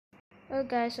Oh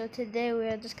guys, so today we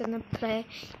are just gonna play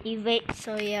Evade,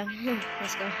 so yeah,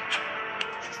 let's go.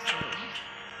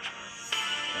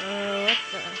 What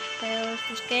the hell is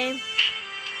this game?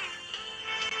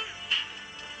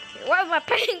 Why am I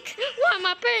pink? Why am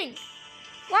I pink?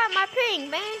 Why am I pink,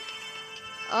 man?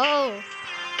 Oh.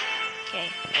 Okay,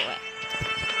 oh wait.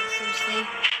 Seriously?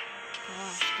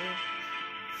 Gosh,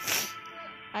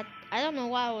 dude. I don't know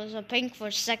why I was a pink for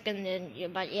a second,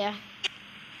 but yeah.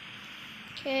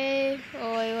 Okay,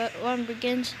 oh wait, one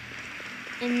begins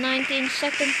in 19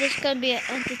 seconds. This is gonna be an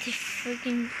entity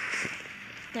freaking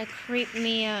that creep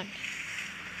me out.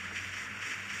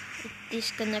 This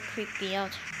is gonna creep me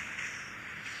out.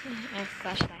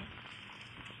 Flashlight.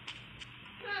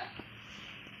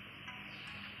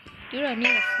 Dude, I need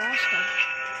a flashlight.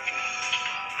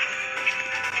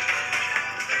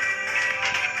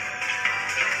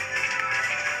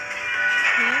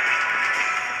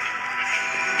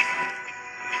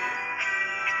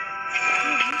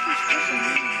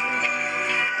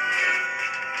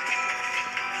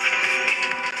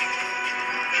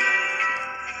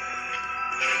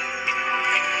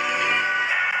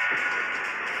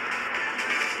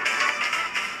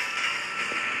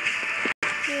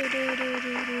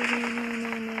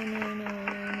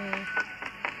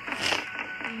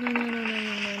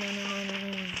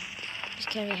 This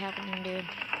can't be happening, dude.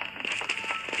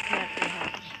 Can't be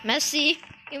happening. Messi!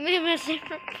 Give me Messi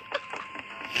from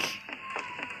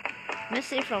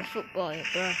Messi from football,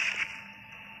 bro.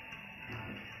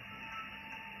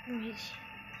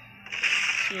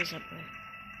 Seriously, bro.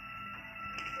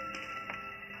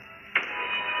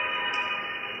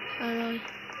 Hello.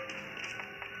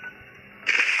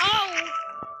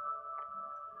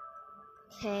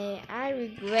 Okay, I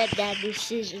regret that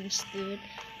decision, dude.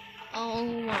 Oh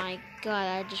my god,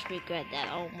 I just regret that.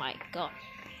 Oh my god.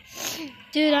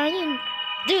 Dude,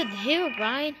 Dude, heal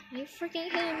Brian. Are you freaking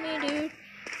kidding me, dude?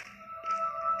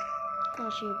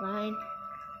 Gosh, you Brian.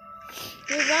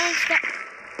 Dude, Brian, stop.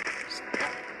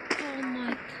 Stop. Oh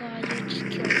my god, you just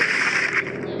killed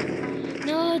me.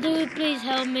 No, dude, please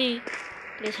help me.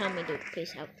 Please help me, dude.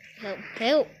 Please help.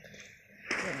 Help.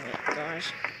 Oh my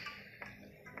gosh.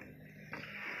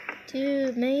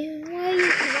 Dude, man, why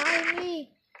me?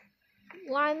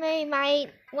 Why me,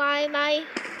 mate? Why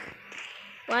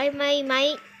me,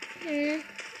 mate?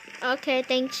 Okay,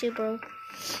 thanks you, bro.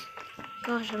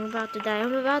 Gosh, I'm about to die.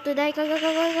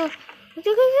 Go.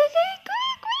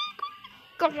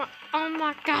 Come on. Oh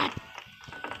my god.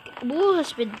 Woo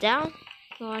has been down.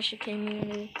 Gosh, you came here,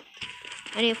 dude.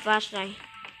 I need a flashlight.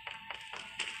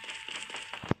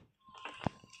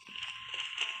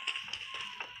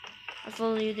 I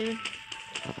follow you, dude.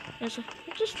 I'm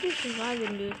just still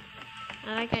surviving, dude.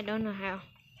 I don't know how.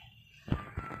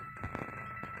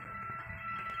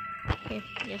 Okay,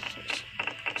 yes.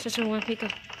 Such a one pick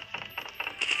up.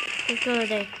 Pick up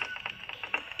there.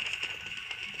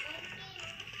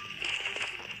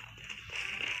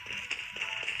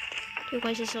 Dude,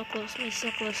 why is he so close? He's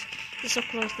so close. He's so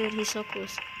close, dude. He's so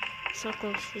close. So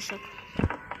close. He's so close.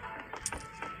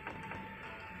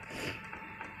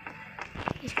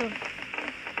 Let's go.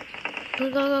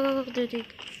 Go, dude.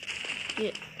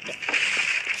 Yeah.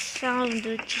 Sound,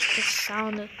 dude. Just the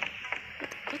sound.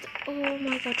 What? Oh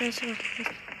my god, that's so.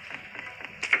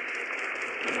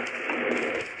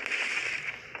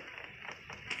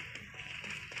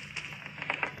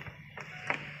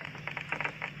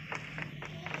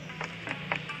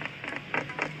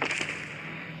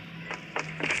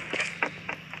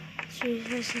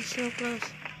 Jesus, he's so close.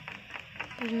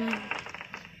 But no.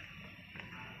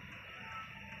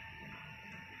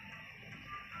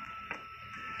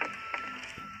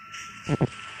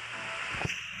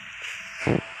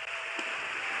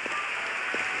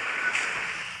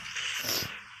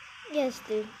 Yes,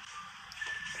 dude.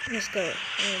 Let's go.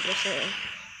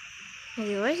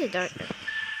 Okay, why is it dark?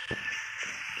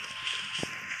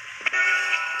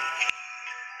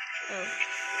 Oh.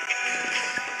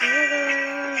 Oh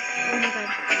my god.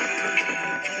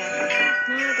 Oh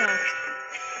my god.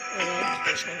 Oh,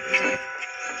 that's good.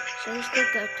 So let's go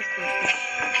up to close.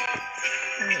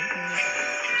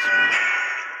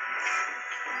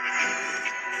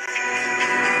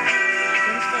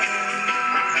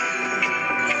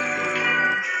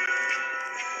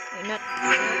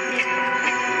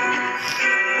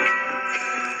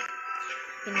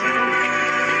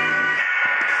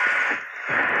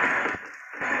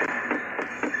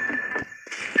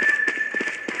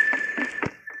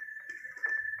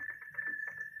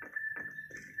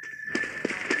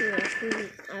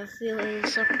 I feel it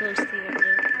is so close to you,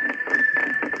 dude.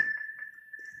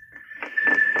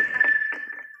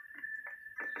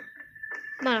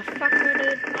 Motherfucker,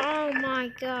 dude. Oh my my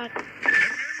god.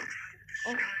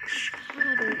 Oh,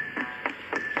 how, dude?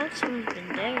 How someone's been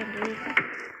there, dude?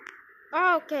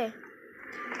 Oh, okay.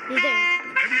 He's there.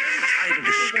 I'm getting tired of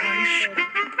this sponge.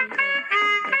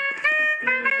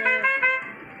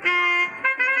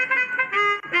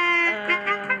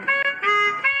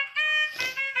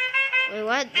 Wait,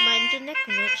 what? My internet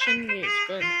connection is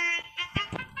good.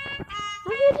 How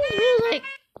did this feel like?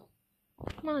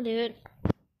 Come on, dude.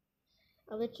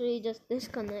 I literally just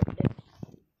disconnected.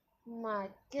 My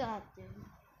god, dude.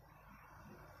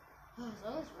 Oh, so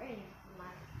it's raining.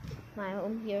 My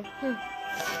home here. Oh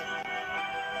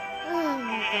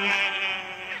my god.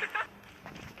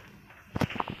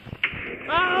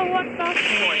 Oh, what the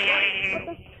hell,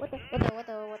 man? What the hell?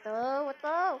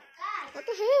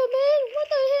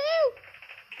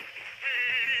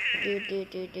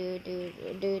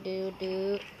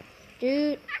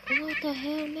 Dude, what the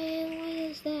hell, man? What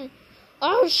is that?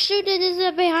 Oh shoot, it is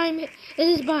behind me. It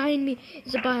is behind me.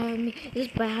 It's behind me.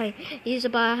 It's behind. He's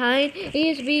behind. He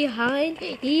is behind.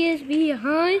 He is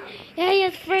behind. Yeah, he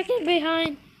is freaking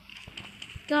behind.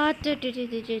 God,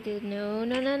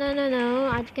 no.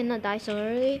 I cannot die so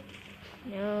early.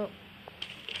 No.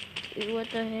 Dude, what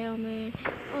the hell, man?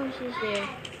 Oh, she's there.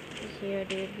 He's here,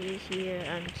 dude. He's here.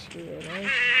 I'm screwed.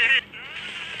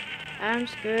 I'm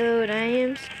screwed. I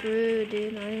am screwed,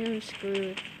 dude. I am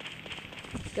screwed.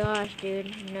 Gosh,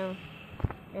 dude. No.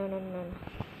 No.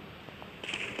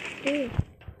 Dude.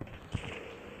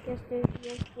 Yes,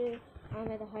 dude. I'm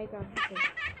at the high ground. Okay.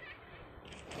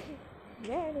 Is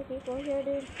there any people here,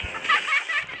 dude?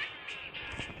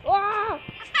 Wow!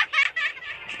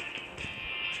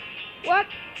 What?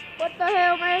 What the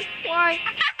hell, man? Why?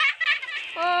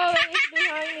 Oh,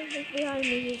 he's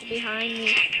behind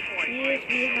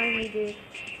me, dude.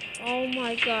 Oh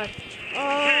my god.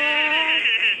 Oh!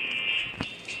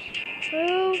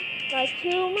 Who? Like,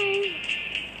 kill me?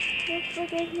 Just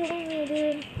freaking killing me,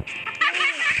 dude.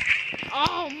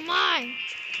 Oh my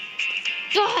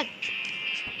god!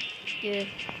 Dude.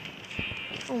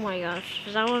 Oh my gosh.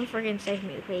 Someone freaking save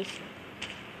me, please.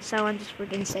 Someone just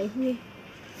freaking save me.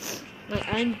 Like,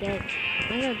 I'm dead.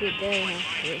 I'm gonna be dead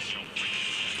after this.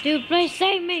 Dude, please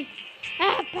save me!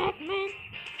 Ah, Pac-Man!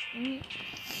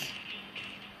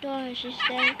 Gosh,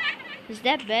 is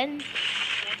that Ben?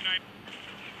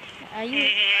 Are you?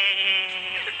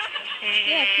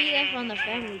 Yeah, he left on the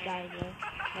Family Guy, though.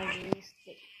 Like, least,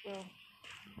 well.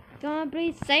 Come on,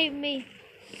 please save me!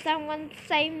 Someone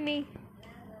save me!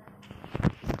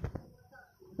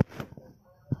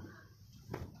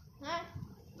 Huh?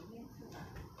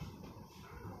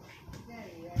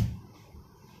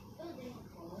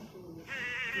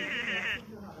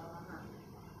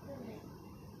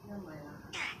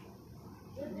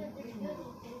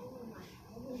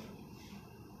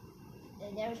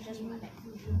 There's just one.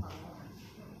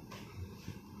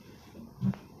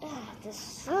 The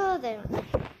southern.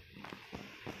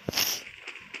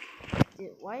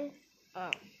 Dude, why?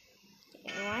 Oh.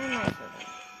 Why am I so bad?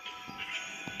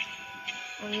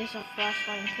 I'm using a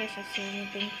flashlight in case I see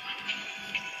anything.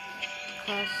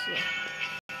 Cause, yeah.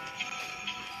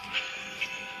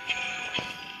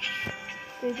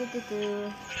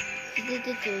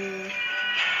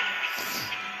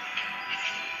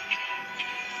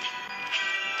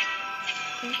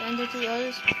 And the two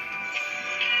others.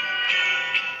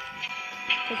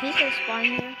 If he's gonna spawn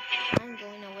here, I'm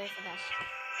going away for that.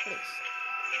 Please.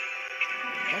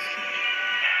 Let's see.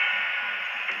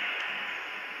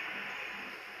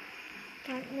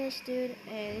 Darkness, dude.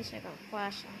 Hey, at least I got a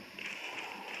flashlight.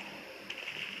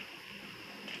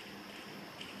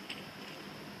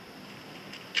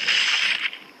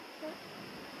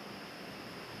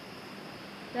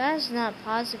 That's not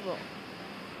possible.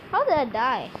 How did I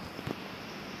die?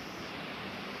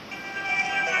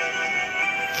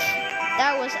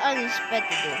 That was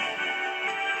unexpected.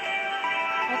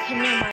 Okay, never mind.